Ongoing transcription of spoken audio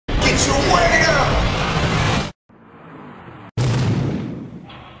your weight up.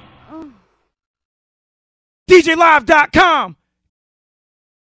 DJLyve.com.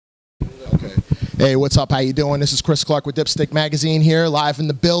 Okay. Hey, what's up? How you doing? This is Chris Clark with Dipstick Magazine here, live in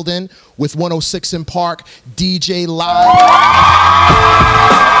the building with 106 in Park, DJ Lyve.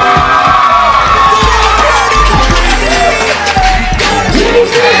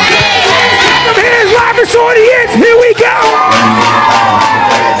 Come here, live and audience. Here we go.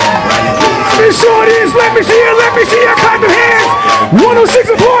 This audience, let me see you. Let me see you. Clap your hands. 106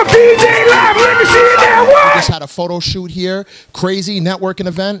 in Park, DJ Lyve. Let me see you now. What? We just had a photo shoot here. Crazy networking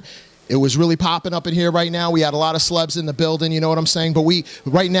event. It was really popping up in here right now. We had a lot of celebs in the building, you know what I'm saying? But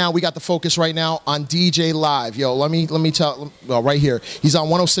right now, we got the focus right now on DJ Lyve. Yo, let me tell, well, right here. He's on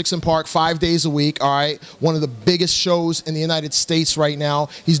 106 in Park 5 days a week, all right? One of the biggest shows in the United States right now.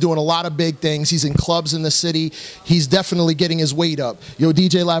 He's doing a lot of big things. He's in clubs in the city. He's definitely getting his weight up. Yo,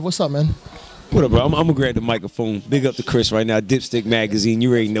 DJ Lyve, what's up, man? What up, bro? I'm gonna grab the microphone. Big up to Chris right now. Dipstick Magazine. You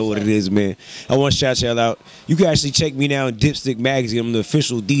already know what it is, man. I want to shout y'all out. You can actually check me now on Dipstick Magazine. I'm the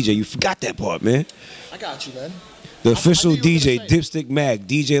official DJ. You forgot that part, man. I got you, man. The official DJ, Dipstick Mag,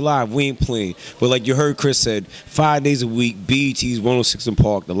 DJ Lyve, we ain't playing. But like you heard Chris said, 5 days a week, BET's 106 in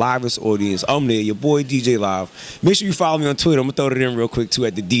Park, the livest audience. I'm there, your boy DJ Lyve. Make sure you follow me on Twitter. I'm going to throw it in real quick too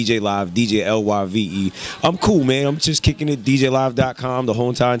at the DJ Lyve, DJ Lyve. I'm cool, man. I'm just kicking it, DJLyve.com, the whole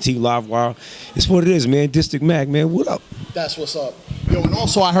entire team, Livewire. It's what it is, man. Dipstick Mag, man. What up? That's what's up. Yo, and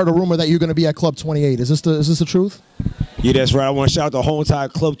also I heard a rumor that you're going to be at Club 28. Is this the truth? Yeah, that's right. I want to shout out the whole entire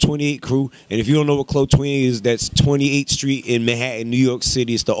Club 28 crew. And if you don't know what Club 28 is, that's 28th Street in Manhattan, New York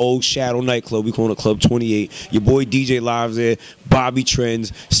City. It's the old Shadow nightclub. We call it Club 28. Your boy DJ Lyve's there, Bobby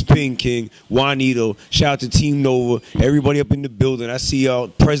Trends, Spin King, Juanito. Shout out to Team Nova, everybody up in the building. I see y'all,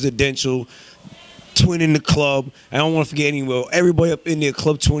 Presidential, Twin in the club. I don't want to forget anywhere. Everybody up in there,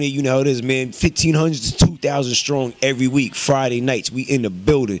 Club 28, you know how it is, man. 1,500 to 2,000 strong every week. Friday nights, we in the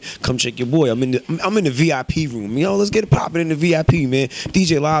building. Come check your boy. I'm in the VIP room. You know, let's get it popping in the VIP, man.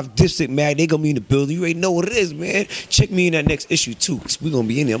 DJ Lyve, Dipstick Mag, they gonna be in the building. You already know what it is, man. Check me in that next issue too, cause we gonna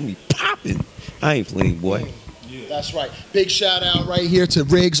be in there. I'm gonna be popping. I ain't playing, boy. Yeah. That's right. Big shout out right here to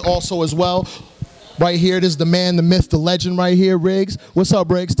Riggs also as well. Right here, this is the man, the myth, the legend right here, Riggs. What's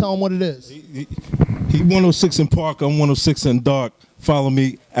up, Riggs? Tell him what it is. He 106 in Park, I'm 106 in Dark. Follow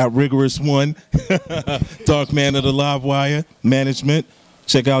me at Rigorous1, Dark Man of the Live Wire, Management.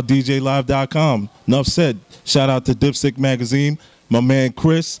 Check out DJLyve.com. Enough said. Shout out to Dipstick Magazine, my man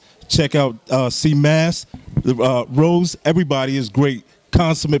Chris. Check out C-Mass, Rose. Everybody is great.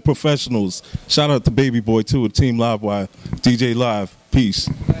 Consummate professionals. Shout out to Baby Boy, too, with Team Livewire. DJ Lyve. Peace.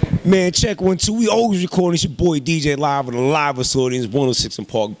 Man, check 1, 2. We always recording. It's your boy DJ Lyve with the livest audience, 106 in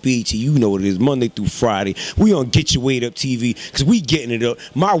Park, BT. You know what it is, Monday through Friday. We on Get Your Weight Up TV, because we getting it up.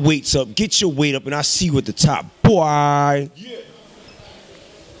 My weight's up. Get your weight up, and I see you at the top. Boy. Yeah.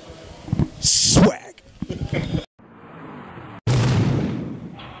 Swag.